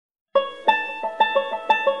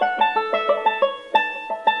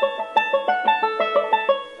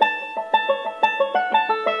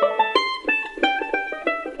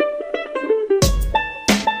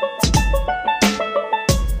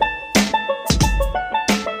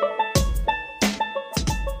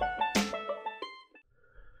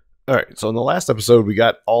All right, so in the last episode, we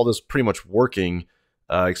got all this pretty much working,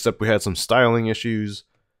 except we had some styling issues,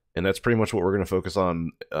 and that's pretty much what we're going to focus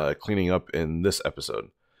on cleaning up in this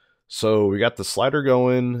episode. So we got the slider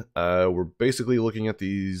going. We're basically looking at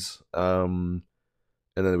these, and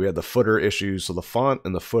then we had the footer issues. So the font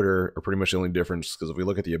and the footer are pretty much the only difference, because if we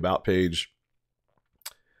look at the About page,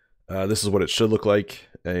 this is what it should look like,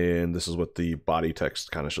 and this is what the body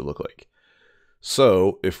text kind of should look like.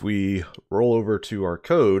 So if we roll over to our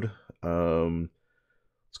code,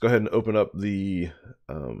 let's go ahead and open up the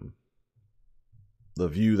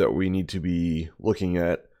view that we need to be looking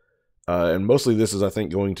at. And mostly this is, I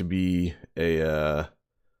think, going to be a,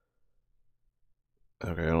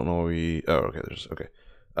 okay, I don't know, okay.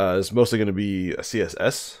 It's mostly going to be a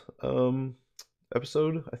CSS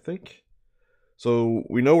episode, I think. So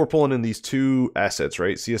we know we're pulling in these two assets,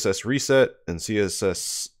 right? CSS reset and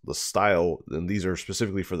CSS the style, and these are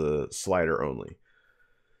specifically for the slider only.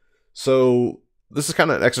 So this is kind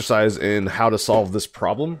of an exercise in how to solve this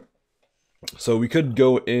problem. So we could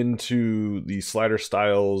go into the slider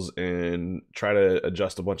styles and try to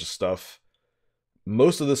adjust a bunch of stuff.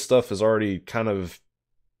 Most of this stuff is already kind of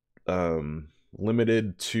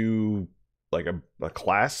limited to like a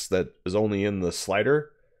class that is only in the slider.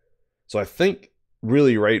 So I think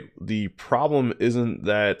really, right, the problem isn't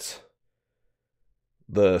that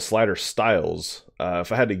the slider styles.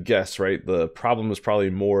 If I had to guess, right, the problem is probably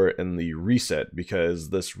more in the reset, because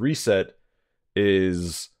this reset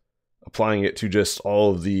is applying it to just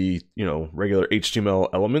all of the, regular HTML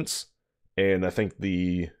elements. And I think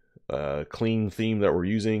the clean theme that we're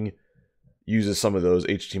using uses some of those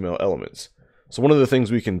HTML elements. So one of the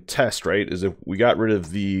things we can test, right, is if we got rid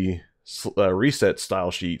of the reset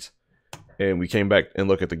style sheet and we came back and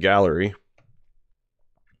look at the gallery,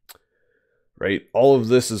 right, all of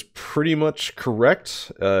this is pretty much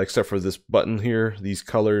correct, except for this button here. These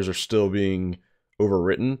colors are still being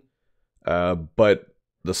overwritten, but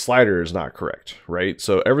the slider is not correct, right?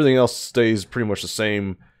 So everything else stays pretty much the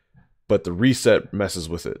same, but the reset messes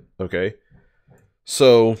with it, okay?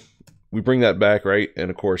 So we bring that back, right? And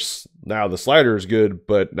of course, now the slider is good,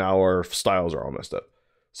 but now our styles are all messed up.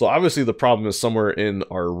 So obviously the problem is somewhere in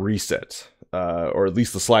our reset, or at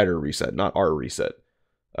least the slider reset, not our reset,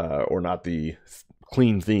 or not the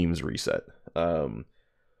clean themes reset. So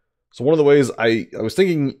one of the ways I was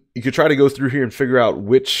thinking you could try to go through here and figure out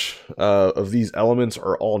which of these elements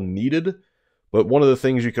are all needed. But one of the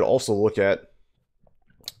things you could also look at,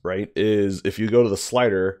 right, is if you go to the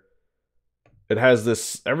slider, it has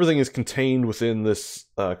this, everything is contained within this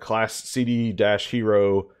class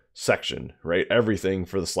CD-hero section, right? Everything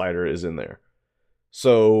for the slider is in there.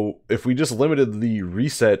 So if we just limited the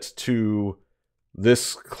reset to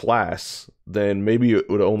this class, then maybe it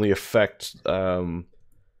would only affect the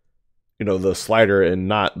slider and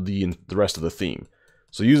not the rest of the theme.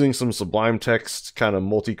 So using some Sublime Text kind of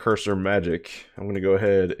multi-cursor magic, I'm going to go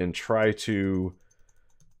ahead and try to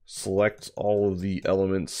select all of the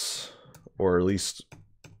elements, or at least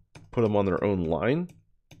put them on their own line.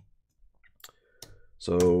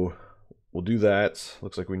 So we'll do that.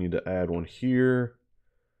 Looks like we need to add one here,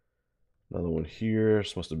 another one here.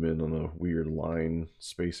 This must have been on a weird line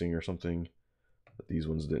spacing or something that these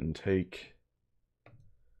ones didn't take.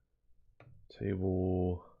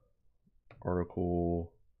 Table,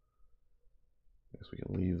 article, I guess we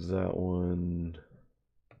can leave that one.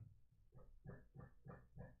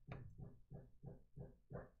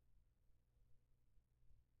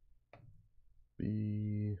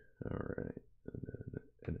 B, all right, and then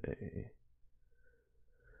an A.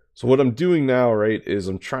 So what I'm doing now, right, is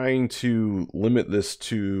I'm trying to limit this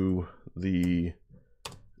to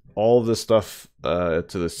all of this stuff to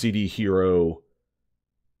the CD hero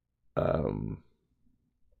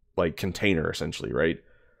like container, essentially, right?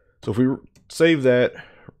 So if we save that,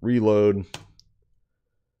 reload,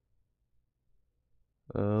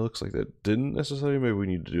 looks like that didn't necessarily. Maybe we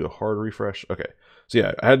need to do a hard refresh. Okay, so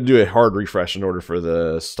yeah, I had to do a hard refresh in order for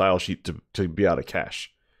the style sheet to be out of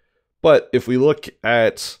cache. But if we look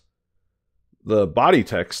at the body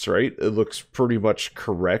text, right, it looks pretty much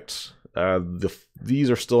correct.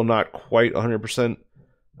 These are still not quite 100%,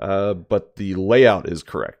 but the layout is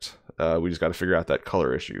correct. We just got to figure out that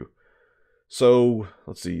color issue. So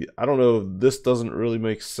let's see. I don't know. This doesn't really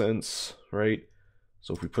make sense, right?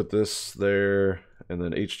 So if we put this there and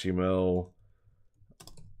then HTML,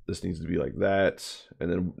 this needs to be like that.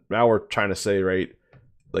 And then now we're trying to say, right,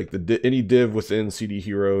 like any div within CD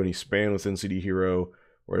hero, any span within CD hero,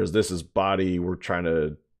 whereas this is body. We're trying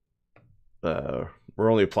to we're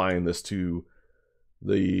only applying this to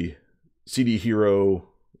the CD hero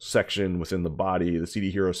section within the body, the CD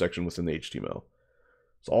hero section within the HTML.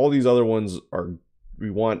 So all these other ones we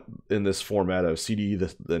want in this format of CD,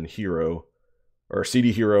 then hero, or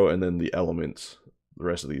CD hero, and then the element. The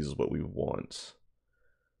rest of these is what we want.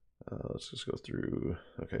 Let's just go through.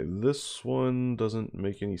 Okay, this one doesn't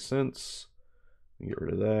make any sense. Get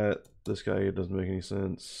rid of that. This guy doesn't make any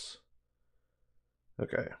sense.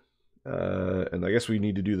 Okay. And I guess we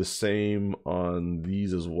need to do the same on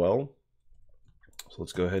these as well. So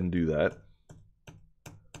let's go ahead and do that.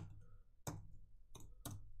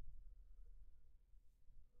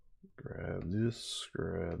 Grab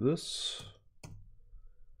this.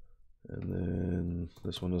 And then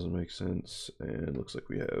this one doesn't make sense. And looks like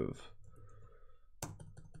we have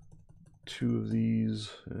 2 of these,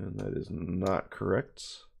 and that is not correct.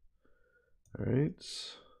 All right.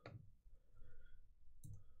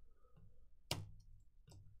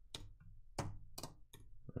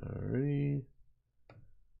 Alrighty.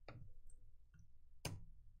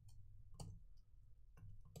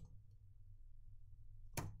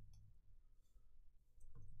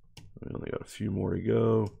 We only got a few more to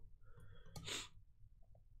go.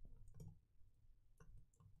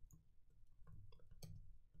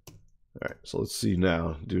 All right, so let's see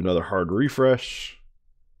now. Do another hard refresh.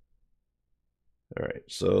 All right,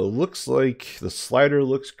 so it looks like the slider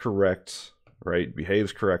looks correct, right?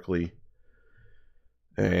 Behaves correctly.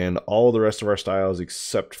 And all the rest of our styles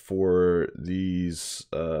except for these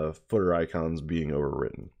footer icons being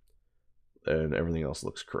overwritten. And everything else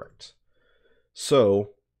looks correct.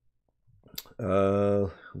 So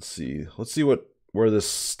let's see where this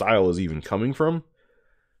style is even coming from.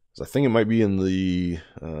 I think it might be in the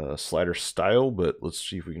slider style, but let's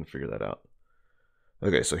see if we can figure that out.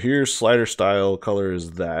 Okay, so here's slider style, color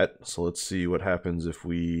is that. So let's see what happens if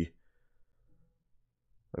we...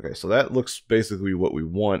 Okay, so that looks basically what we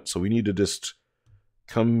want. So we need to just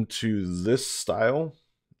come to this style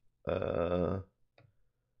and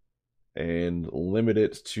limit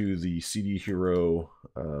it to the CD hero.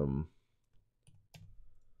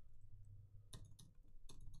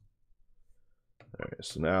 All right,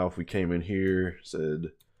 so now if we came in here,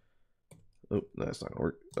 said, oh, that's not gonna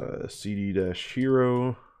work.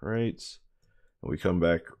 CD-hero, right? And we come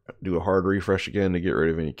back, do a hard refresh again to get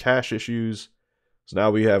rid of any cache issues. So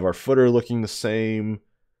now we have our footer looking the same,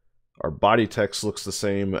 our body text looks the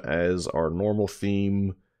same as our normal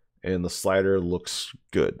theme, and the slider looks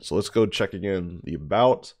good. So let's go check again the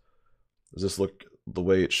about. Does this look the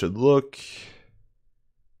way it should look?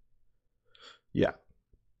 Yeah.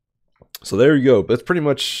 So there you go. That's pretty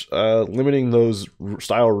much limiting those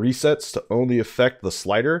style resets to only affect the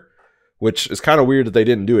slider, which is kind of weird that they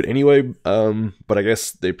didn't do it anyway. But I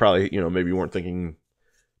guess they probably, maybe weren't thinking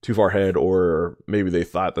too far ahead, or maybe they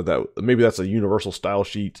thought that maybe that's a universal style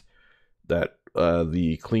sheet that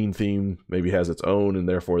the clean theme maybe has its own, and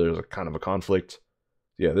therefore there's a kind of a conflict.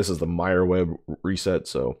 Yeah, this is the Meyer web reset.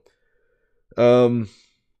 So,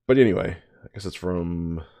 but anyway, I guess it's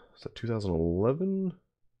from 2011.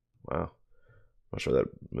 Wow, I'm not sure that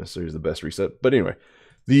necessarily is the best reset, but anyway,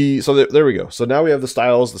 there we go. So now we have the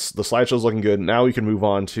styles. The slideshow's looking good. Now we can move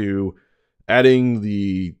on to adding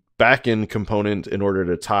the backend component in order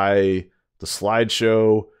to tie the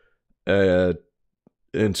slideshow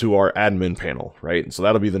into our admin panel, right? And so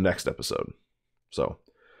that'll be the next episode. So,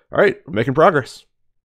 all right, we're making progress.